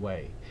speaking in a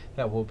way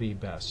that will be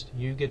best.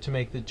 You get to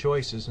make the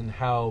choices in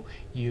how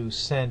you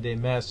send a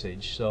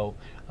message. So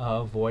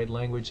avoid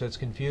language that's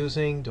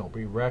confusing, don't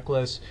be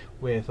reckless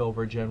with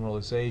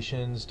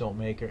overgeneralizations, don't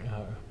make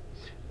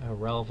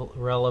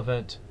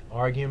relevant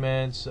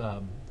arguments,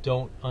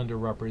 don't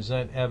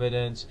underrepresent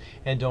evidence,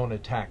 and don't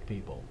attack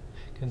people.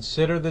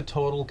 Consider the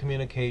total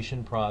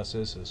communication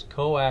process as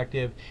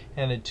coactive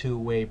and a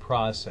two-way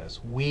process.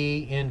 We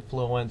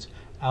influence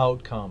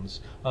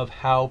outcomes of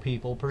how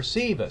people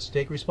perceive us.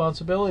 Take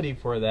responsibility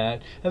for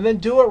that, and then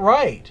do it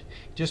right.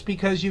 Just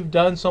because you've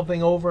done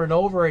something over and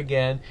over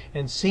again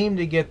and seem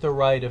to get the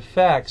right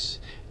effects,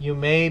 you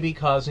may be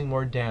causing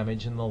more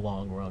damage in the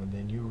long run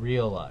than you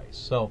realize.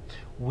 So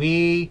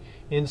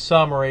in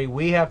summary,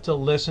 we have to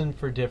listen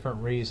for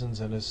different reasons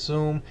and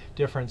assume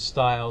different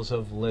styles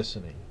of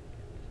listening.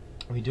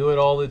 We do it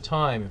all the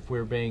time. If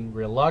we're being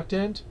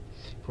reluctant,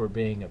 if we're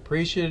being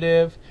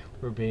appreciative,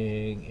 we're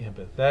being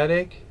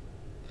empathetic,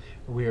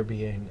 we are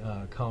being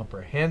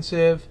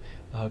comprehensive,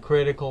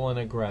 critical, and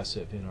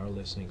aggressive in our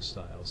listening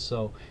styles.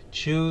 So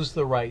choose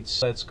the right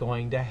that's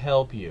going to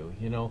help you.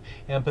 You know,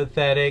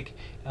 empathetic,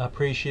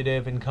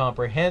 appreciative, and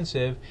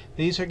comprehensive,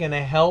 these are going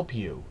to help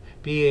you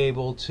be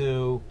able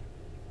to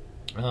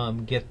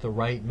get the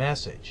right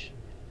message.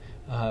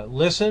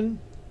 Listen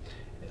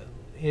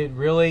it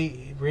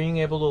really, being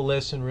able to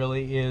listen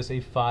really is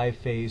a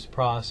 5-phase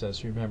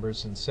process. Remember,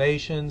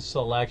 sensation,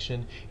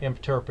 selection,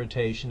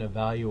 interpretation,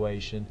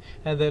 evaluation,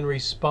 and then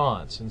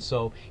response. And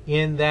so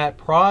in that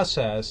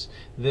process,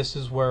 this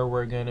is where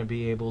we're going to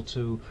be able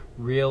to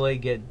really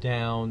get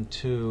down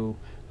to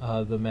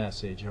the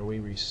message. Are we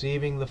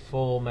receiving the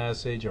full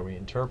message? Are we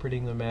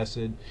interpreting the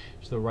message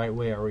the right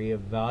way? Are we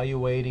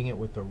evaluating it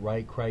with the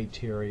right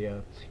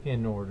criteria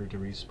in order to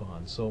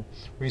respond? So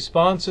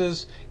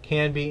responses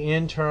can be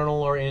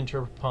internal or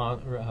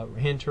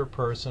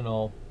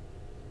interpersonal,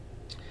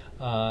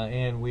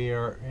 and we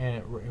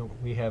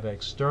have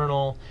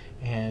external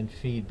and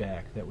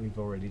feedback that we've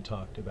already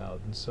talked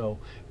about. And so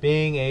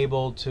being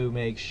able to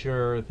make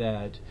sure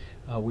that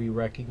we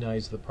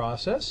recognize the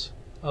process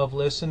of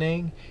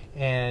listening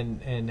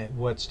and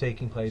what's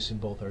taking place in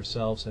both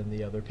ourselves and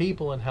the other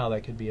people and how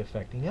that could be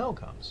affecting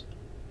outcomes.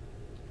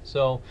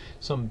 So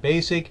some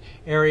basic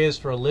areas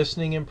for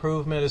listening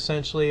improvement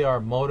essentially are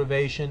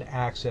motivation,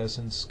 access,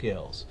 and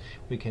skills.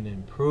 We can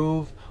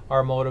improve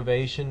our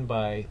motivation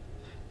by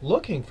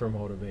looking for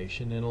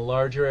motivation in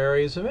larger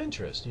areas of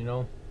interest.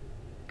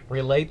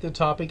 Relate the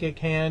topic at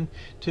hand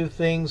to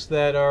things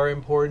that are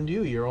important to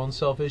you, your own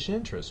selfish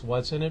interests.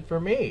 What's in it for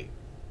me?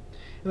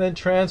 And then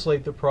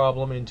translate the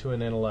problem into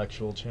an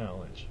intellectual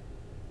challenge.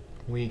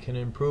 We can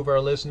improve our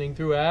listening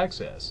through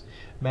access,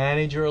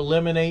 manage or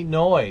eliminate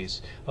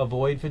noise,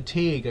 avoid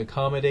fatigue,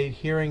 accommodate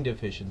hearing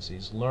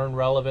deficiencies, learn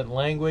relevant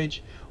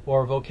language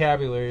or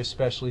vocabulary,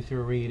 especially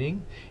through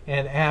reading,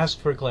 and ask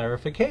for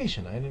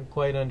clarification. I didn't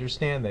quite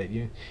understand that.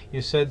 You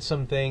said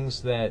some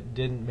things that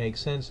didn't make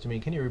sense to me.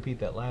 Can you repeat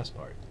that last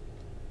part?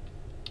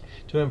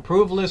 To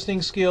improve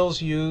listening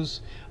skills,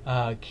 use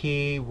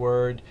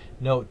keyword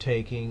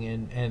note-taking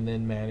and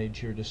then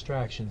manage your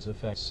distractions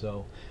effectively.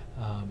 So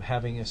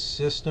having a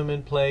system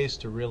in place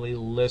to really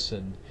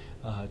listen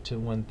to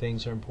when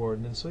things are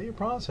important, and so you're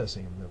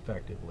processing them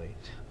effectively.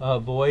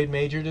 Avoid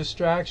major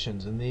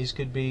distractions, and these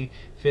could be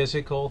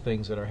physical,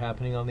 things that are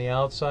happening on the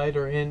outside,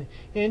 or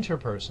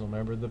interpersonal.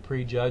 Remember the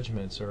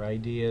prejudgments or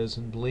ideas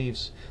and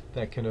beliefs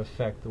that can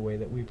affect the way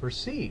that we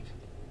perceive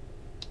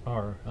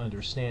our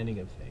understanding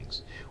of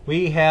things.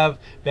 We have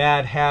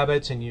bad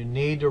habits and you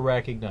need to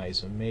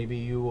recognize them. Maybe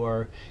you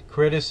are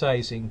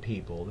criticizing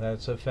people.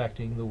 That's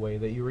affecting the way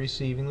that you're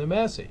receiving the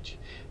message.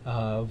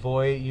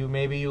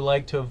 Maybe you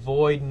like to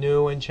avoid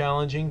new and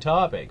challenging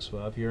topics.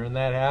 Well, if you're in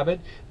that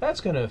habit,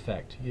 that's going to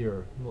affect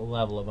your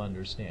level of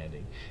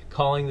understanding.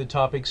 Calling the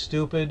topic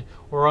stupid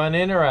or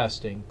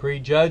uninteresting,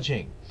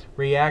 prejudging,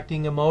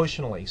 reacting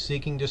emotionally,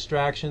 seeking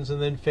distractions and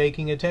then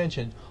faking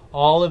attention.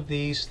 All of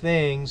these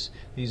things,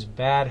 these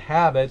bad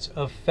habits,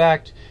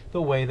 affect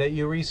the way that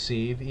you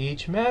receive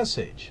each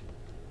message.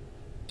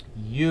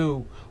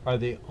 You are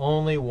the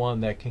only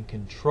one that can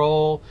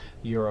control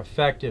your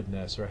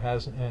effectiveness or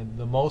has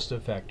the most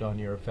effect on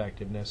your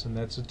effectiveness, and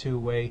that's a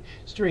two-way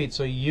street.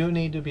 So you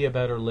need to be a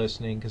better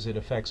listening because it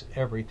affects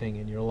everything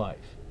in your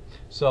life.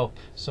 So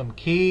some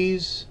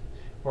keys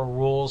or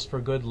rules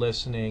for good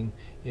listening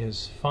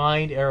is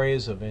find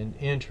areas of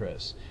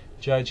interest.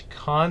 Judge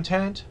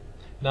content,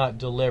 not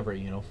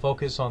delivery.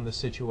 Focus on the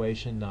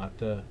situation, not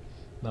the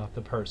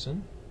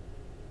person.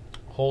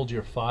 Hold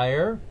your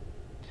fire.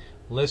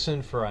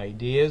 Listen for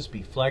ideas.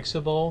 Be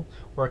flexible.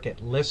 Work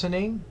at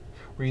listening.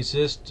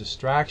 Resist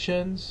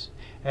distractions.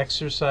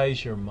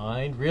 Exercise your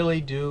mind. Really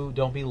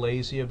don't be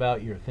lazy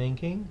about your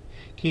thinking.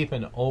 Keep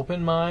an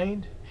open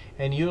mind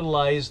and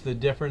utilize the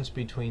difference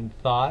between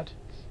thought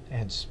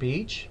and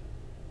speech.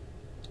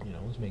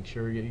 Make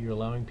sure you're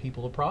allowing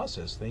people to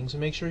process things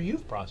and make sure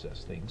you've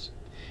processed things.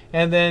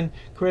 And then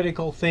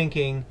critical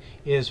thinking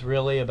is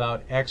really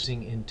about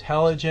exercising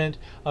intelligent,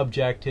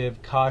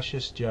 objective,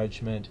 cautious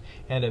judgment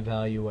and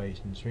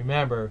evaluations.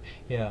 Remember,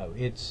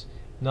 it's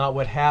not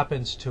what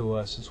happens to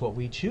us, it's what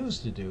we choose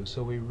to do.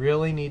 So we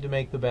really need to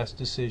make the best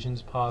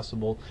decisions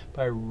possible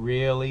by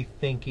really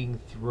thinking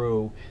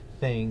through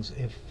things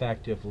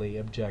effectively,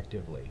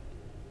 objectively.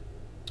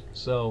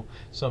 So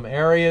some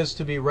areas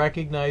to be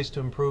recognized to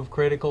improve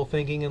critical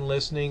thinking and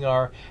listening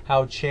are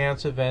how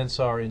chance events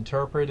are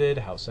interpreted,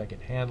 how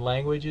secondhand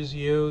language is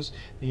used,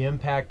 the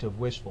impact of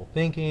wishful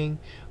thinking,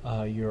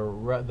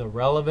 the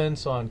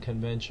relevance on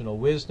conventional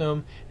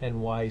wisdom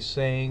and wise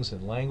sayings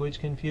and language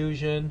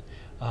confusion.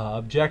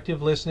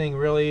 Objective listening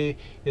really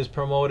is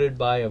promoted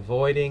by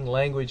avoiding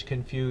language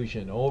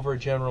confusion,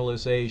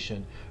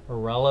 overgeneralization,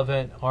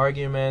 irrelevant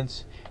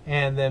arguments,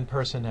 and then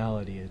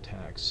personality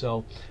attacks.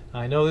 So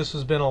I know this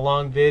has been a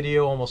long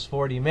video, almost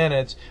 40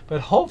 minutes,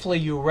 but hopefully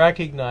you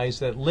recognize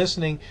that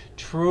listening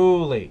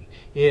truly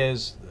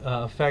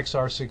affects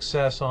our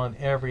success on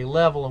every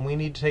level, and we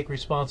need to take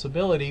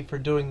responsibility for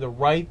doing the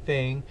right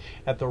thing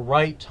at the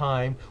right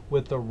time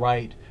with the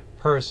right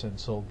person.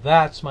 So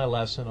that's my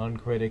lesson on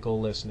critical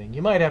listening.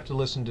 You might have to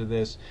listen to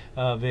this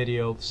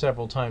video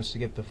several times to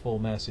get the full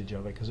message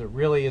of it, because it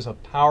really is a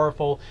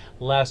powerful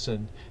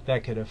lesson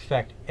that could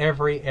affect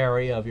every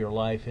area of your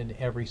life and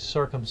every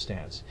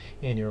circumstance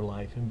in your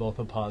life in both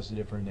a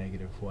positive or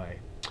negative way.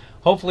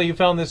 Hopefully you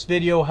found this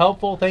video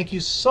helpful. Thank you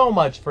so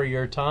much for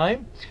your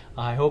time.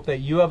 I hope that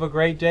you have a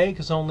great day,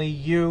 because only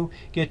you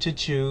get to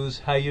choose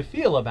how you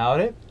feel about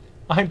it.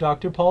 I'm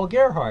Dr. Paul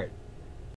Gerhardt.